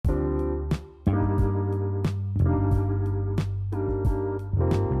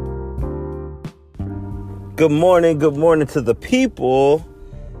Good morning to the people.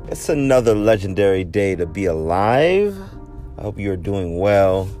 It's another legendary day to be alive. I hope you're doing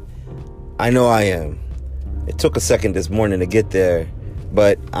well. I know I am. It took a second this morning to get there,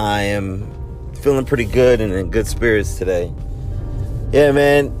 but I am feeling pretty good and in good spirits today. Yeah,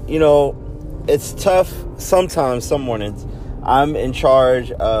 man, it's tough sometimes, some mornings. I'm in charge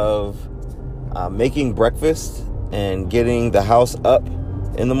of making breakfast and getting the house up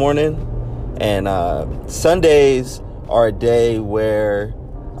in the morning. And Sundays are a day where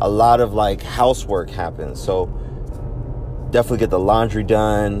a lot of housework happens. So definitely get the laundry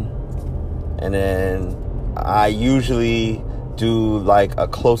done. And then I usually do a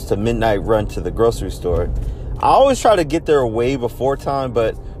close to midnight run to the grocery store. I always try to get there way before time,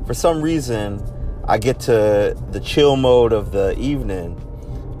 but for some reason I get to the chill mode of the evening.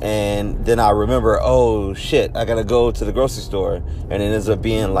 And then I remember, oh shit, I gotta go to the grocery store. And it ends up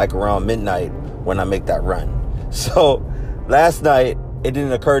being around midnight when I make that run. So last night, it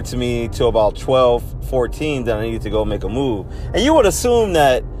didn't occur to me till about 12:14 that I needed to go make a move. And you would assume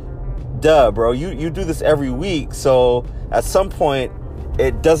that, duh, bro, you do this every week. So at some point,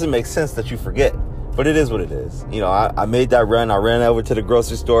 it doesn't make sense that you forget. But it is what it is. I made that run. I ran over to the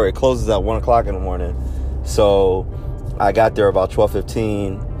grocery store. It closes at 1 o'clock in the morning. So I got there about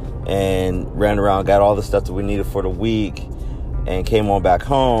 12:15 and ran around, got all the stuff that we needed for the week, and came on back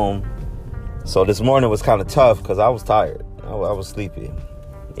home. So this morning was kind of tough because I was tired. I was sleepy,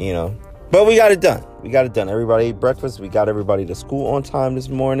 But we got it done. Everybody ate breakfast. We got everybody to school on time this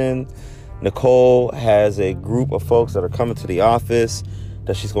morning. Nicole has a group of folks that are coming to the office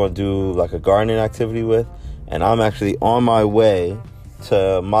that she's going to do a gardening activity with. And I'm actually on my way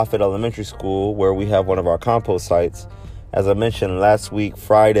to Moffett Elementary School, where we have one of our compost sites. As I mentioned last week,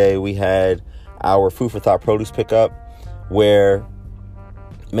 Friday, we had our Food for Thought produce pickup, where,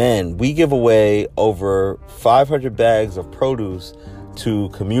 man, we give away over 500 bags of produce to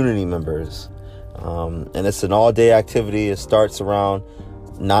community members. And it's an all-day activity. It starts around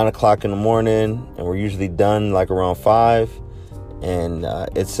 9 o'clock in the morning, and we're usually done around 5. And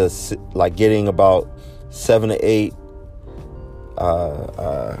it's getting about 7 to 8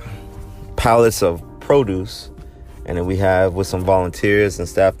 pallets of produce. And then we have, with some volunteers and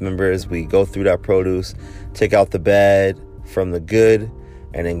staff members, we go through that produce, take out the bad from the good,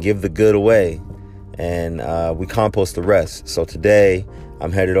 and then give the good away. And we compost the rest. So today,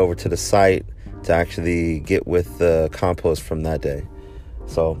 I'm headed over to the site to actually get with the compost from that day.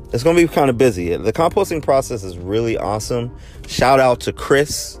 So it's going to be kind of busy. The composting process is really awesome. Shout out to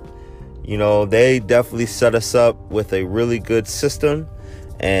Chris. They definitely set us up with a really good system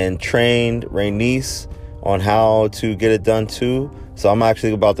and trained Rainice on how to get it done too. So I'm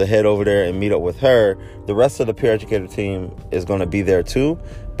actually about to head over there and meet up with her. The rest of the peer educator team is going to be there too,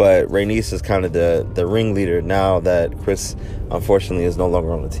 but Rainice is kind of the ringleader now that Chris, unfortunately, is no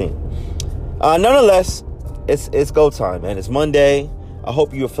longer on the team. Nonetheless, it's go time, man. It's Monday. I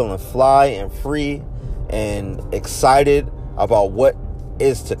hope you're feeling fly and free and excited about what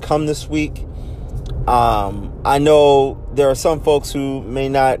is to come this week. I know there are some folks who may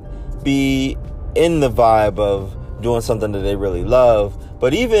not be in the vibe of doing something that they really love,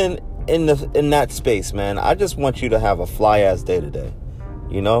 but even in that space, man, I just want you to have a fly-ass day today.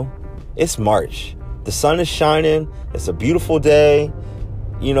 It's March. The sun is shining. It's a beautiful day.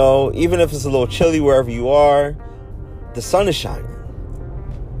 Even if it's a little chilly wherever you are, the sun is shining.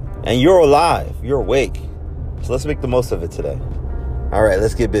 And you're alive. You're awake. So let's make the most of it today. All right,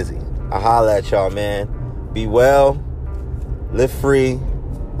 let's get busy. I'll holla at y'all, man. Be well, live free,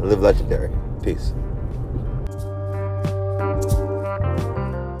 and live legendary. Peace.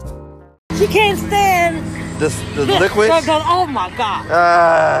 She can't stand the liquid. Oh my God.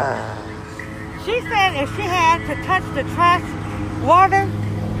 She said if she had to touch the trash water,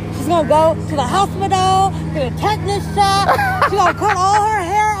 she's gonna go to the hospital, get a tetanus shot. She's gonna cut all her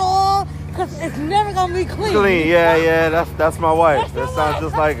hair off because it's never gonna be clean. Yeah. That's my wife. That sounds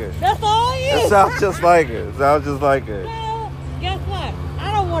just like her. That's all you. It sounds just like her. Well, guess what?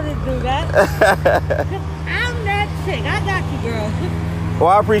 I don't want to do that. I'm that chick. I got you, girl. Well,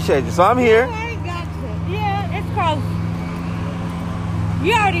 I appreciate you. So I'm here. I got you. Yeah, it's cause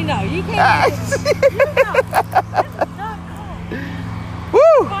you already know. You can't. It's not cool.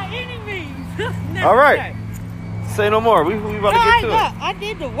 Woo! By any means. All right. Say no more. We about to get to it. I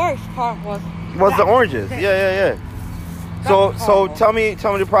did the worst part was the oranges. Yeah. So tell me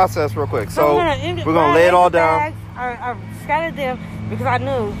the process real quick. So we're gonna lay it all down. I scattered them because I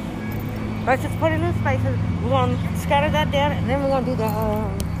knew. Let's just put it in spaces. We're gonna scatter that down, and then we're gonna do the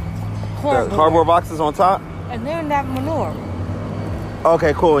cardboard boxes on top, and then that manure.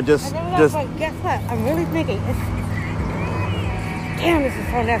 Okay, cool. And And then but guess what? I'm really thinking. Damn, this is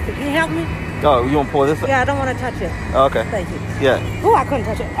so nasty. Can you help me? Oh, you want to pull this up? Yeah, I don't want to touch it. Okay. Thank you. Yeah. Oh, I couldn't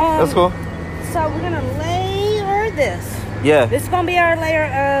touch it. That's cool. So we're gonna layer this. Yeah. This is gonna be our layer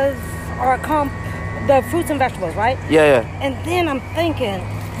of the fruits and vegetables, right? Yeah. And then I'm thinking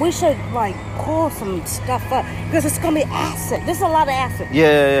we should like pour some stuff up because it's gonna be acid. This is a lot of acid.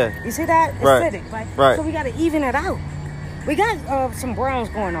 Yeah. You see that? It's Right. acidic, right? Right. So we gotta even it out. We got some browns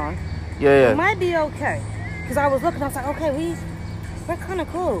going on. Yeah. It might be okay. Because I was looking, I was like, okay, we're kind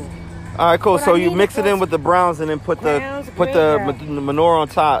of cool. All right, cool. But So I you need mix to it in put with the browns and then put browns, the green, manure on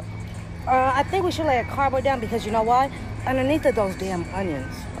top. I think we should lay a cardboard down because you know why? Underneath of those damn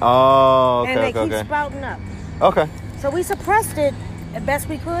onions. Oh, okay, And they keep okay. sprouting up. Okay. So we suppressed it as best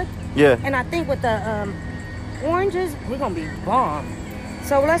we could. Yeah. And I think with the oranges, we're going to be bomb.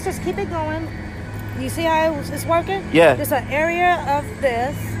 So let's just keep it going. You see how it's working? Yeah. Just an area of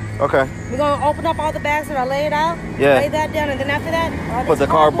this. Okay. We're going to open up all the bags that are laid out. Yeah. Lay that down. And then after that, all Put this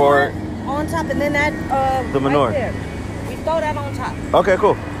the cardboard on top. And then that, the manure. right there. We throw that on top. Okay,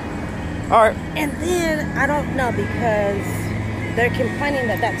 cool. All right. And then, I don't know because they're complaining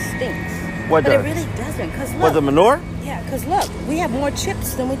that stinks. What but does? it really doesn't. Because look. What, the manure? Yeah, because look, we have more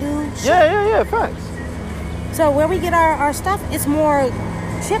chips than we do shit. Yeah. Facts. So where we get our stuff, it's more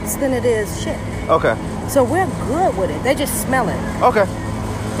chips than it is shit. Okay. So we're good with it. They just smell it. Okay.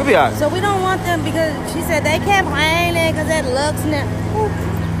 We'll be all right. So we don't want them because she said they complaining because it looks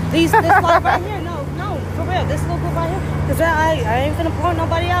this like right here. No, for real. This little group right here. Because I ain't finna point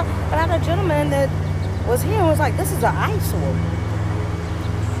nobody out. But I had a gentleman that was here and was like, this is an eyesore.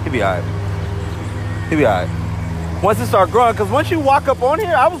 He'll be all right. He'll be all right. Once it start growing, because once you walk up on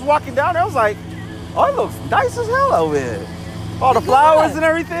here, I was walking down there, I was like, oh, it looks nice as hell over here. All the flowers and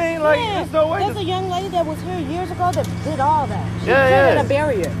everything, like, Yeah. there's no way. There's a young lady that was here years ago that did all that. She Yeah. put in a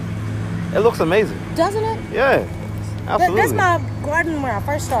barrier. It looks amazing. Doesn't it? Yeah, absolutely. That's my garden where I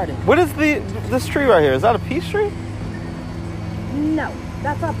first started. What is this tree right here? Is that a peach tree? No,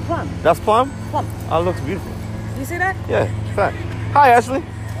 that's a plum. That's plum? Plum. Oh, it looks beautiful. You see that? Yeah, fact. Hi, Ashley.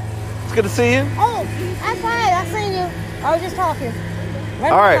 It's good to see you. Oh, that's right. I seen you. I was just talking.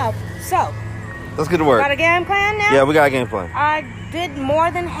 All right. So, Let's get to work. got a game plan now? Yeah, we got a game plan. I did more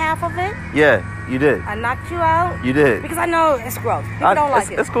than half of it. Yeah, you did. I knocked you out. You did. Because I know it's gross. People don't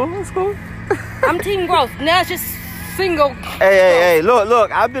like it. It's cool. It's cool. I'm team gross. Now it's just single. Hey,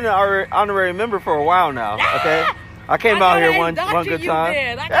 look. I've been an honorary member for a while now, okay? I came out here one good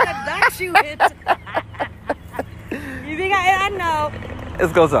time. I gotta dox you. You think I know?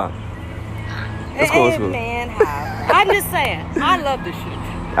 It's go time. It's cool. It's cool. Man, how? I'm just saying. I love this shit.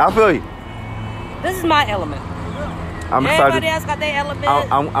 I feel you. This is my element. I'm excited. Everybody else got their element.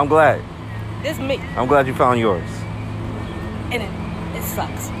 I'm glad. This me. I'm glad you found yours. And it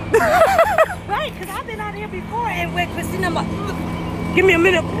sucks. Right, because I've been out here before and with Christina, I'm like, give me a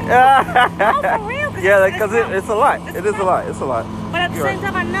minute. No, for real. Yeah, because it's a lot. It is a lot. It's a lot. But at the same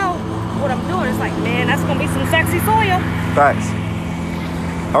time, I know what I'm doing. It's like, man, that's going to be some sexy soil. Facts.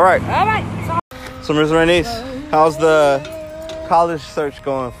 All right. All right. So, Ms. Renice, how's the college search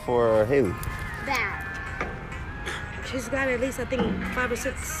going for Haley? Bad. She's got at least, I think, 5 or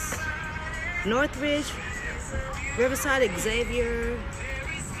 6. Northridge, Riverside, Xavier,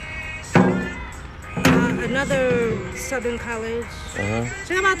 another Southern college.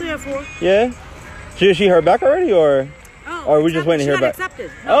 She got about 3 or 4. Yeah? She heard back already, or are we just waiting to hear back?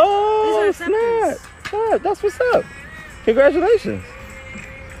 Accepted. Oh, snap. That's what's up. Congratulations.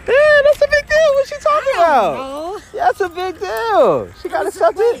 Yeah, that's a big deal. What's she talking about? Yeah, that's a big deal. She got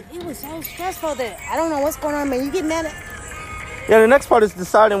accepted. It was so stressful that I don't know what's going on, man. You get mad at... Yeah, the next part is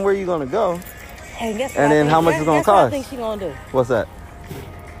deciding where you're going to go. And guess what? And then how much it's going to cost. What I think she's going to do? What's that?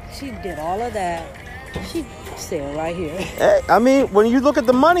 She did all of that. She still right here. Hey, I mean, when you look at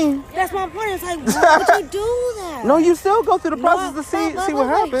the money... That's my point. It's like, why would you do that? No, you still go through the process to see what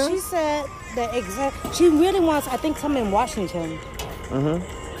happens. She said that she really wants, I think, something in Washington.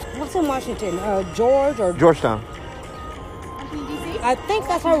 What's in Washington? Georgetown. I think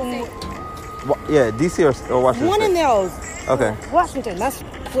that's her. Yeah, DC or Washington. One in those. Okay. Washington. That's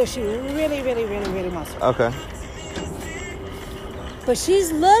where she really wants. Okay. But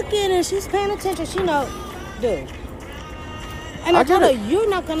she's looking and she's paying attention. She know, dude. And I told her, you're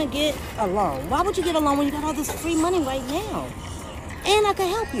not gonna get a loan. Why would you get a loan when you got all this free money right now? And I can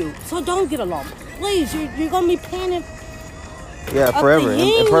help you. So don't get a loan, please. You're gonna be paying it. Yeah, forever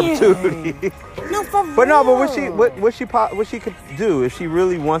in perpetuity. No, for real. But no, but what she could do if she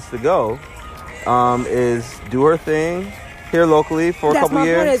really wants to go, is do her thing, here locally for a couple That's my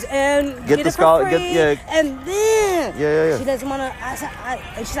years. point is, and Get get the it for scholar- free, get- yeah. and then Yeah. she doesn't want to.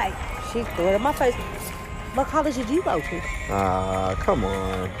 And she's like, she threw it in my face. What college did you go to? Come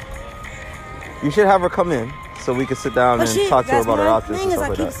on. You should have her come in so we can sit down and talk to her about her options and stuff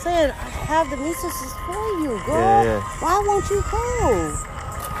like I keep that. saying, I have the resources for you, girl. Yeah. Why won't you go?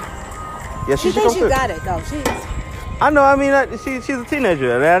 Yeah, She should thinks come you too. got it, though. I know. I mean, she's a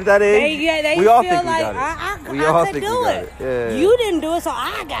teenager, and at that age, They we all feel think we like, got it. I We all could think do we got it. it. Yeah. You didn't do it, so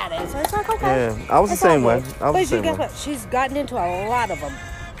I got it. So it's like, okay. Yeah, I was the It's all same way. good. I was But the same guess way. what? She's gotten into a lot of them.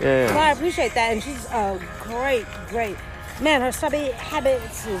 So Yeah. I appreciate that, and she's great. Man, her study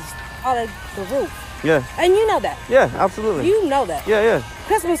habits is out of the roof. Yeah. And you know that. Yeah, absolutely. You know that. Yeah.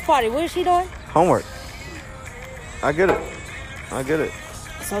 Christmas party, what is she doing? Homework. I get it.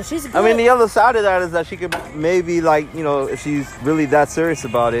 So she's good. I mean, the other side of that is that she could maybe, like, you know, if she's really that serious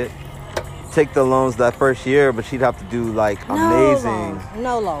about it, take the loans that first year, but she'd have to do, like, amazing.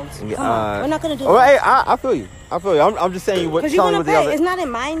 No loans. Come on. We're not going to do Oh, that. hey, I feel you. I'm just saying Because you're telling going you to what the pay. other... It's not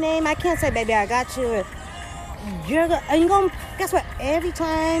in my name. I can't say, baby, I got you. You're going to, guess what? Every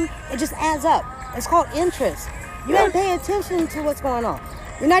time, it just adds up. It's called interest. You got to pay attention to what's going on.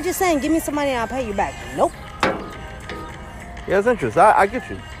 You're not just saying, give me some money and I'll pay you back. Nope. Yeah, it's interest. I get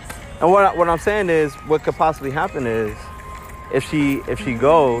you. And what I'm saying is, what could possibly happen is, if she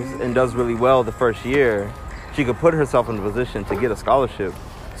goes and does really well the first year, she could put herself in the position to get a scholarship,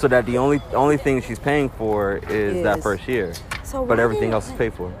 so that the only thing she's paying for is that first year, So but why everything didn't- else is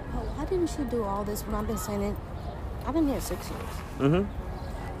paid for. Why didn't she do all this when I've been saying it? I've been here 6 years. Mm-hmm.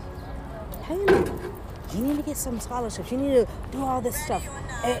 Hey, you need to get some scholarships. You need to do all this stuff.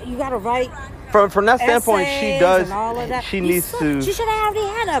 You got to write From that standpoint, she essays does. and all of that. She You needs suck. to. She should have already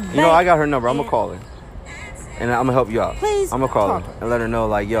had a bank. You know, I got her number. I'm gonna call her, and I'm gonna help you out. Please I'm gonna call talk her to and let her know,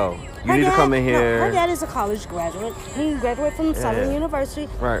 like, yo, you Her need to dad- come in no, her here. dad is a college graduate. He graduated from Southern University.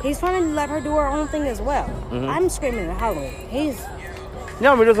 Right. He's trying to let her do her own thing as well. I'm screaming and hollering.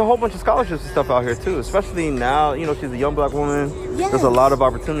 Yeah, I mean, there's a whole bunch of scholarships and stuff out here too. Especially now, you know, she's a young black woman. Yes. There's a lot of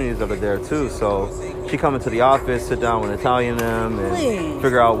opportunities that are there too. So she come into the office, sit down with Italian them, and Please.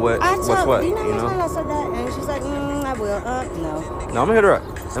 figure out what's what. You know You how know. I said that? And she's like, I will. No. No, I'm gonna hit her up,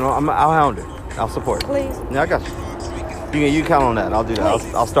 and I'll hound her. I'll support her. Please. Yeah, I got you. You can count on that. I'll do that.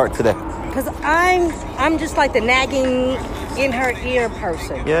 Please. I'll start today. Because I'm just like the nagging in her ear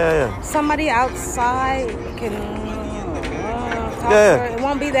person. Yeah. Somebody outside can talk to Yeah. her. It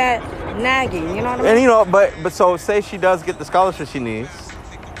won't be that nagging, you know what I mean? And you know, but so say she does get the scholarship she needs.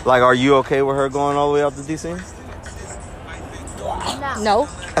 Like, are you okay with her going all the way up to DC? No.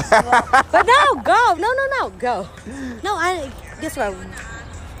 But no, go. No, go. No, guess what?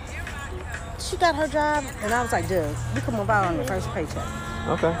 She got her job, and I was like, dude, you can move out on the first paycheck.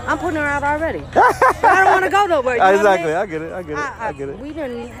 Okay. I'm putting her out already. I don't want to go nowhere. You know Exactly. what I I get it. I get it. We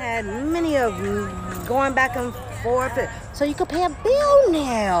done had many of them going back and forth. So you could pay a bill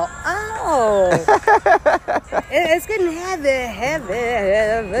now. Oh. It's getting heavy.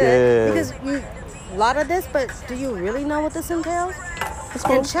 Yeah. Because a lot of this, but do you really know what this entails?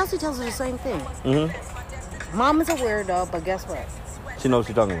 And Chelsea tells her the same thing. Mm-hmm. Mom is a weirdo, but guess what? She knows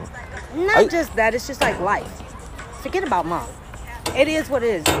what you're talking about. Not just that, it's just like life. Forget about mom. It is what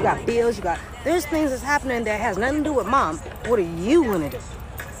it is. You got bills, there's things that's happening that has nothing to do with mom. What are you gonna do?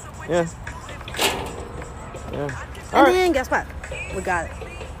 Yeah. And then guess what? We got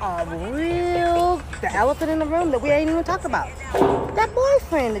the elephant in the room that we ain't even talked about. That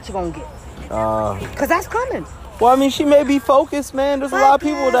boyfriend that you're gonna get. Cause that's coming. Well, I mean, she may be focused, man. There's a lot of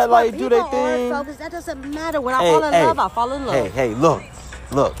people that like do their People are thing. focused. That doesn't matter. When I fall in love, I fall in love. Hey, look.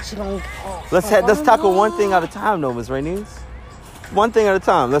 She gonna, Let's tackle one thing at a time, though, Ms. Rainice. One thing at a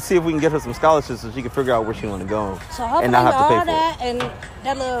time. Let's see if we can get her some scholarships so she can figure out where she want to go So hopefully and not have to pay all for that and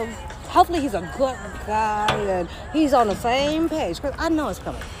that little. Hopefully he's a good guy and he's on the same page. Cause I know it's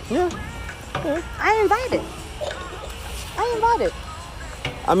coming. it. Yeah. I invited.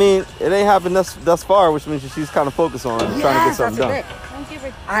 I mean, it ain't happened thus far, which means she's kind of focused on trying to get something done.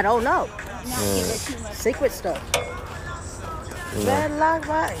 I don't know. Secret stuff. Dreadlock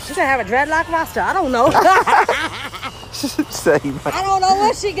roster. She gonna have a dreadlock roster. I don't know. I don't know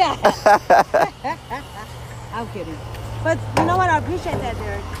what she got. I'm kidding. But you know what? I appreciate that,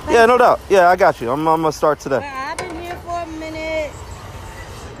 Derek. Yeah, no doubt. Yeah, I got you. I'm gonna start today. I've been here for a minute.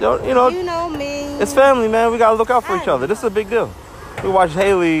 You know, You know me. it's family, man. We gotta look out for each other. This is a big deal. We watched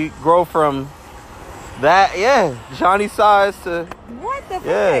Haley grow from that, Johnny size to. What the fuck?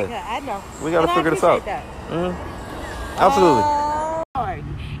 Yeah. I know. We gotta And I figure this out. appreciate that. Absolutely.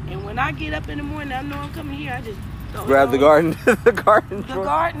 And when I get up in the morning, I know I'm coming here. I just throw Grab the garden, the garden. the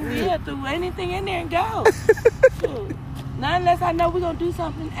garden, through anything in there and go. Shoot. Not unless I know we're gonna do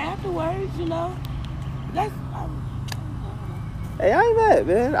something afterwards, you know. Hey, I ain't mad,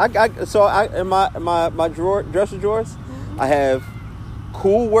 man. I in my drawer, dresser drawers, I have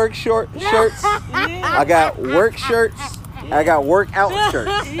cool work shirts. I got work shirts. And I got workout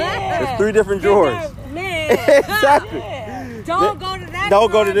shirts. Yeah. There's 3 different drawers. Man. Exactly. Yeah. Don't go to that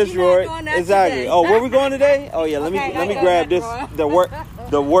Don't drawer. go to this You're drawer. not going that Exactly. today. Oh, where we going today? Oh yeah, let me Okay, grab that this drawer.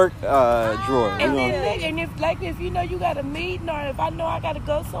 the work drawer. And You know? then, and if you know you got a meeting, or if I know I got to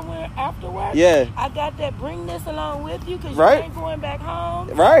go somewhere afterwards, Yeah. I got that. Bring this along with you, because Right. you ain't going back home.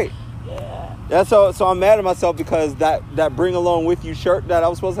 Right. Yeah. Yeah, so I'm mad at myself because that bring along with you shirt that I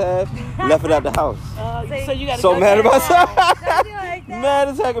was supposed to have left it at the house. So you got to So go mad at back myself. home. Like that. Mad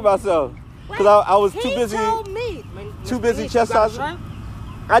as heck at myself because I was too He busy. told me. Too busy You got a chastising. shirt?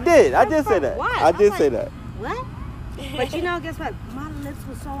 I did say that. What? I did I'm say like, that. What? But you know, guess what? My lips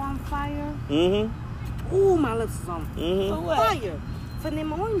were so on fire. Mm-hmm. Ooh, my lips was on Mm-hmm. For what? fire for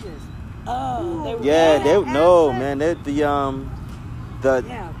them oranges. Oh, they were Yeah, bad. they no acid. man.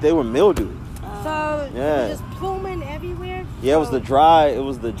 Yeah. They were mildewed. So Yeah. it was just pluming everywhere. Yeah, it was the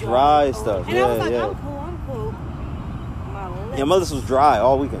dry stuff. And I was Yeah, like, yeah. I'm cool. My lips. Yeah, my lips was dry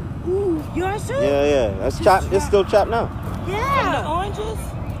all weekend. Ooh, yours too? Yeah. That's chopped. It's still chopped now. From the Yeah. oranges?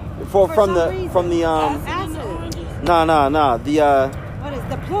 From some the reason. from the Acid in the Acid. oranges? No. The What is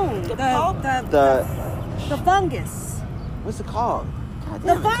the plume? The The fungus. what's it called? God The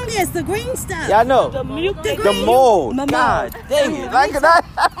damn it. fungus, the green stuff. Yeah, I know. The milk. The The green- mold. The mold. God dang it. Like that.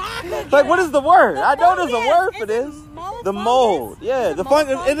 Like what is the word? I know there's a fungus. word for Is it this. mold The fungus? mold. Yeah, Is the it mold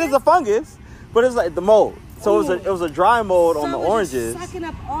fungus. It is a fungus, but it's like the mold. So it was a dry mold on the So it was just oranges. sucking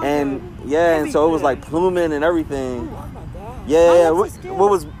up all And the- and so it was like everything. pluming and everything. Oh my God. Yeah. Oh, What, it's still-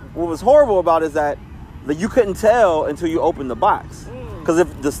 what was horrible about it is that you couldn't tell until you opened the box. Because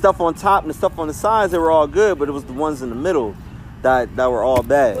if the stuff on top and the stuff on the sides, they were all good, but it was the ones in the middle that were all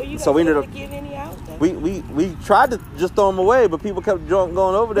bad. Well, you So we ended able up to give any out then? we tried to just throw them away, but people kept going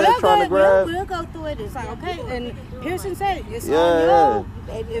over there trying to grab. We'll go through it. It's like, okay. And Pearson said, it's Yeah, on yeah. you.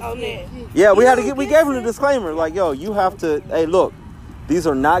 And if On you- there. Yeah, we you had to don't we get gave them the it. disclaimer, like, yo, you have to. Hey, look, these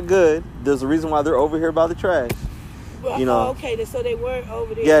are not good. There's a reason why they're over here by the trash. Well, you know. oh, okay, so they were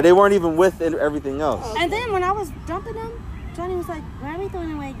over there. Yeah, they weren't even with everything else. And then when I was dumping them, Johnny was like, why are we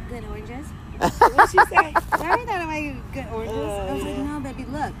throwing away good oranges? What she say? Why are we throwing away good oranges? I was like, yeah. no, baby,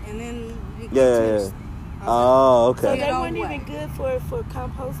 look. And then we get Yeah. chips. Oh, So okay. they Yeah. weren't Way. even good for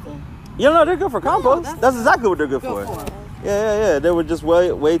composting? You know, they're good for compost. that's That's exactly what they're good Go for. for it. Yeah. They were just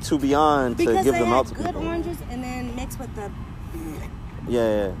way too beyond to Because give they them out had to good people. oranges and then mixed with the...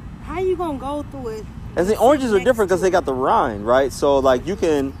 Yeah. How you going to go through it? And the oranges are different because they got the rind, right? So like you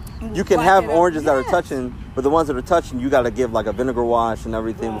can Wipe have it up. oranges that are Yes. touching, but the ones that are touching, you got to give like a vinegar wash and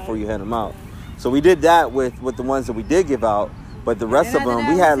everything before you hand them out. So we did that with the ones that we did give out, but the rest of then after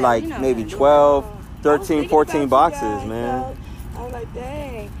them, we that, had we like said, you know, maybe man, 12, I was 13, thinking 14 about boxes, you guys, man. so I was like,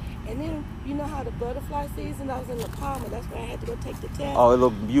 dang. And then, you know how the butterfly season, I was in La Palma. That's where I had to go take the test. Oh, it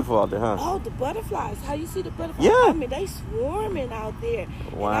looked beautiful out there, huh? Oh, the butterflies. How you see the butterflies? Yeah. I mean, they swarming out there.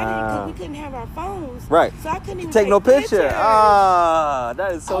 Wow. And I didn't, 'cause we couldn't have our phones. Right. So I couldn't even Take no picture. pictures. Ah,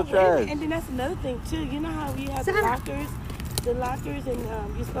 that is so Oh, wait a trash. minute. And then that's another thing, too. You know how you have the lockers, and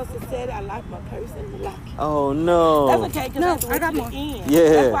you're supposed to set it. I locked my purse in the locker. Oh no. That's okay, because No, I have to I wait got to the more. end. Yeah.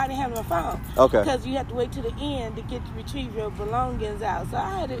 That's why I didn't have my phone. Okay. Because you have to wait to the end to get to retrieve your belongings out. So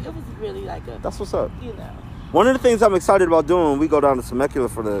I had it was really like a, That's what's up. you know. One of the things I'm excited about doing when we go down to Temecula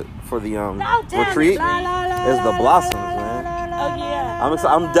for the retreat is the blossoms, man. Oh,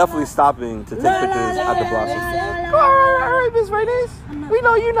 yeah. I'm definitely stopping to take pictures at the blossoms. All right, Miss Raynace. We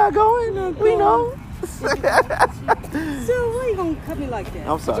know you're not going. We know. So why you going to cut me like that?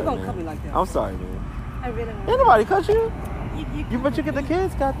 I'm sorry, You going to man. cut me like that? I'm sorry, man. I really Ain't nobody cut you. But But the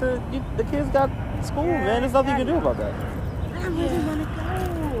kids got the kids got school, man. There's nothing you can do about that. I really want to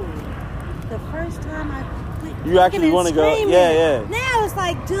go. The first time I quit You actually kicking wanna and go? screaming. Yeah, yeah. Now it's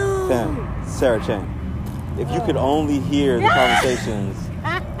like, dude. Sam, Sarah Chang, if you could only hear the conversations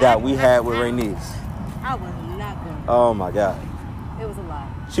that we had with Raynice. I was not going. Oh my God. It was a lot.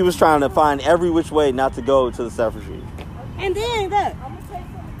 She was trying to find every which way not to go to the South Retreat. And then look,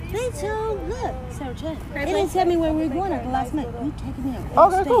 they told Sarah Chen. They didn't tell me where we were going at the last minute. You taking me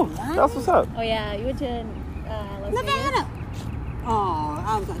up? Okay, cool. That's what's up. Oh yeah, you went to Las Vegas? Nevada. Oh,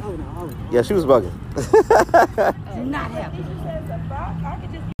 I was like, oh no. Yeah, she was bugging. Not happy.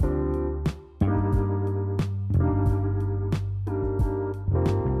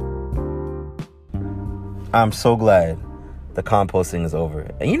 I'm so glad the composting is over.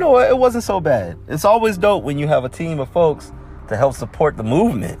 And you know what? It wasn't so bad. It's always dope when you have a team of folks to help support the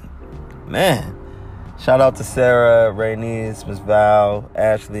movement. Man, Shout out to Sarah, Rainice, Miss Val,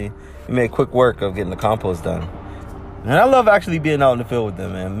 Ashley. You made quick work of getting the compost done. And I love actually being out in the field with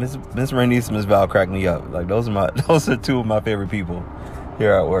them, man. Miss Rainice and Miss Val crack me up. Like those are two of my favorite people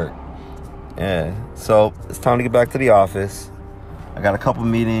here at work. Yeah. So it's time to get back to the office. I got a couple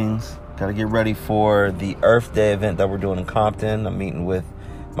meetings. Got to get ready for the Earth Day event that we're doing in Compton. I'm meeting with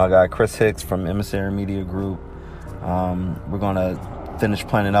my guy Chris Hicks from Emissary Media Group. We're going to finish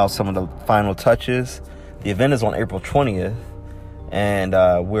planning out some of the final touches. The event is on April 20th, and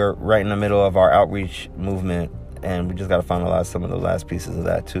we're right in the middle of our outreach movement, and we just got to finalize some of the last pieces of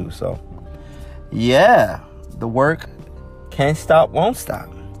that too. So, yeah, the work can't stop, won't stop,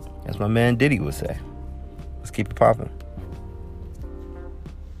 as my man Diddy would say. Let's keep it popping.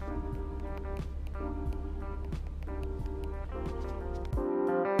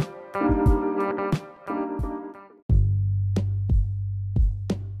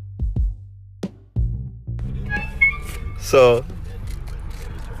 So,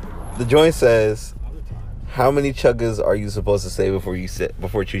 the joint says, how many chuggers are you supposed to say before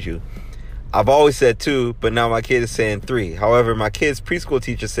choo-choo? I've always said 2, but now my kid is saying 3. However, my kid's preschool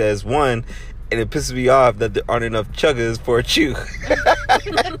teacher says 1, and it pisses me off that there aren't enough chuggers for a chew.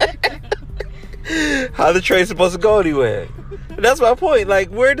 How the train supposed to go anywhere? That's my point. Like,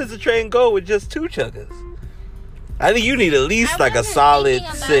 where does the train go with just 2 chuggers? I think you need at least like a solid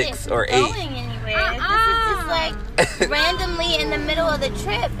 6 or 8. Going anywhere. This is just like randomly in the middle of the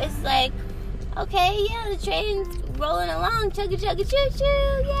trip. It's like, okay, yeah, the train's rolling along, chugga chugga choo choo,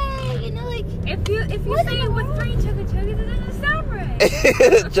 yay! You know, like If you say it with 3 chugga chuggas, it doesn't sound right.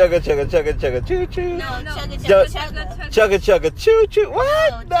 Chugga chugga chugga chugga choo choo. no, chugga chugga chugga. Chugga chugga choo choo.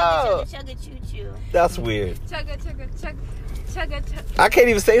 What? No. Chugga chugga choo choo. That's weird. Chugga chugga chugga chugga chugga. I can't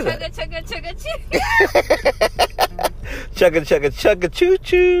even say that. Chugga chugga chugga choo. Chugga chugga chugga choo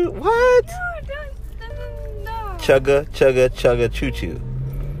choo. What? No. Chugga chugga chugga choo choo.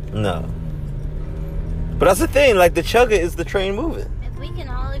 No. But that's the thing. Like the chugga is the train moving. If we can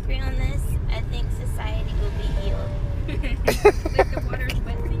all agree on this, I think society will be healed. Like the water's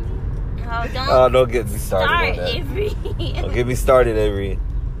wet thingy. Oh, Don't get me started on that. Avery. Don't get me started, Avery.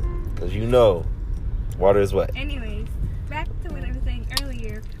 Because you know, water is wet. Anyways, back to what I was saying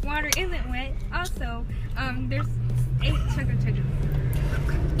earlier. Water isn't wet. Also, there's 8 chugga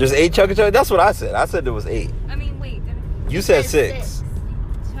chuggas. There's 8 chugga chugga? That's what I said. I said there was 8. I mean, wait. You said 6.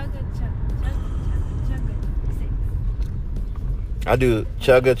 Chugga chugga chugga 6. I do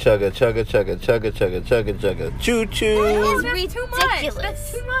chugga chugga chugga chugga chugga chugga chugga chugga choo choo. It's That's too much. ridiculous.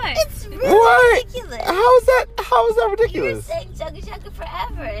 That's too much. It's really What? ridiculous. How is that You're ridiculous? saying chugga chugga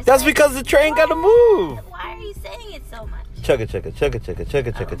forever. It's That's like, because the train got to move. why are you saying it so much? Chugga chugga chugga chugga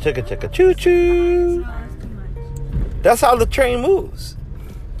chugga chugga chugga chugga choo choo. That's too much. That's how the train moves.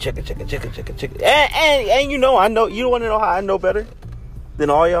 Chugga chugga chugga chugga chugga. And you know, I know. You want to know how I know better than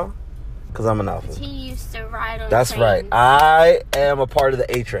all y'all? Because I'm an alpha. He used to ride on That's trains. right. I am a part of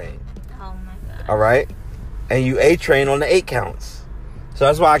the A train. Oh my god. All right, and you A train on the 8 counts. So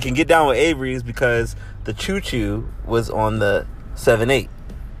that's why I can get down with Avery's, because the choo choo was on the 7-8.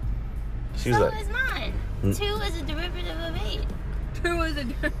 She was So like, is mine. 2 is a derivative of 8. 2 is a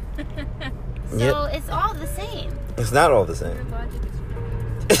So Yep. it's all the same. it's not all the same. logic is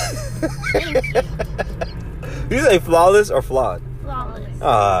You say flawless or flawed? Flawless.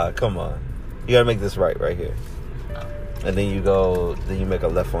 Ah, come on. You gotta make this right here. And then you make a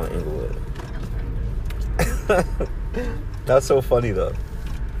left on Inglewood. That's so funny though.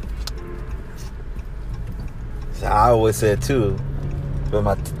 So I always said 2, but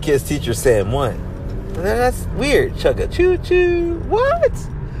my kid's teacher said 1. That's weird. Chugga choo choo. What?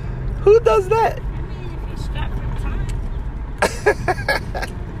 Who does that? I mean, if you're strapped for time.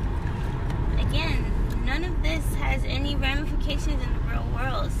 Again, none of this has any ramifications in the real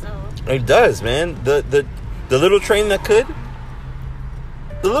world, so... It does, man. The little train that could.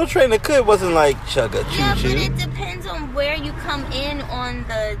 The little train that could wasn't like chugga choo Yeah, choo. but it depends on where you come in on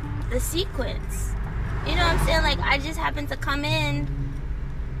the sequence. You know what I'm saying? Like, I just happen to come in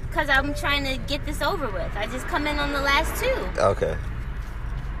because I'm trying to get this over with. I just come in on the last 2. Okay.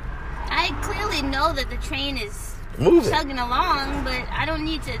 I clearly know that the train is Move it. chugging along, but I don't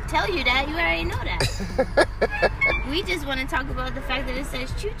need to tell you that. You already know that. We just want to talk about the fact that it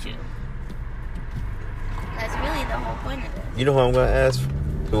says choo-choo. That's really the whole point of this. You know who I'm gonna ask?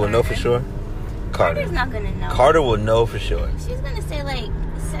 Who will know for sure? Carter. Carter's not going to know. Carter will know for sure. She's going to say, like,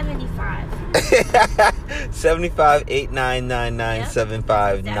 75. 75 8999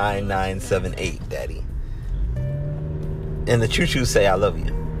 75 9978, Daddy. And the choo choo say I love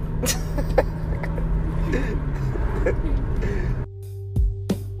you.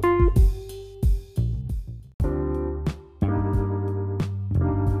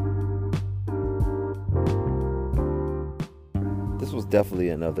 was definitely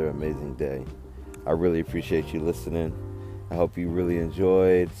another amazing day. I really appreciate you listening. I hope you really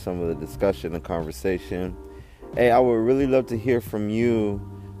enjoyed some of the discussion and conversation. Hey, I would really love to hear from you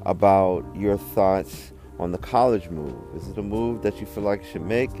about your thoughts on the college move. Is it a move that you feel like you should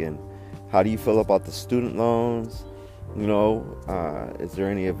make? And how do you feel about the student loans? You know, is there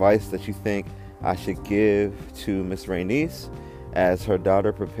any advice that you think I should give to Miss Rainice as her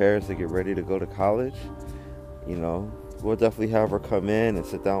daughter prepares to get ready to go to college? You know, we'll definitely have her come in and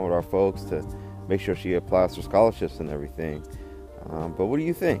sit down with our folks to make sure she applies for scholarships and everything. But what do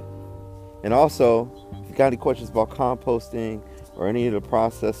you think? And also, if you got any questions about composting or any of the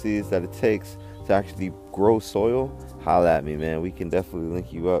processes that it takes to actually grow soil, holla at me, man. We can definitely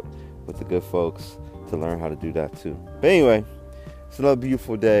link you up with the good folks to learn how to do that too. But anyway, it's another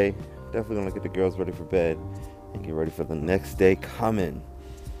beautiful day. Definitely gonna get the girls ready for bed and get ready for the next day coming.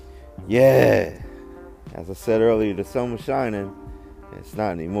 Yeah. As I said earlier, the sun was shining. It's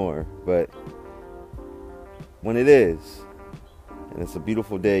not anymore, but when it is, and it's a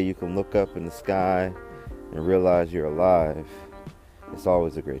beautiful day, you can look up in the sky and realize you're alive. It's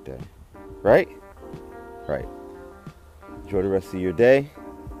always a great day. Right? Right. Enjoy the rest of your day.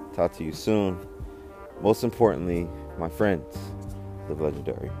 Talk to you soon. Most importantly, my friends, live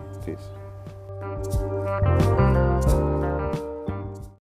legendary. Peace.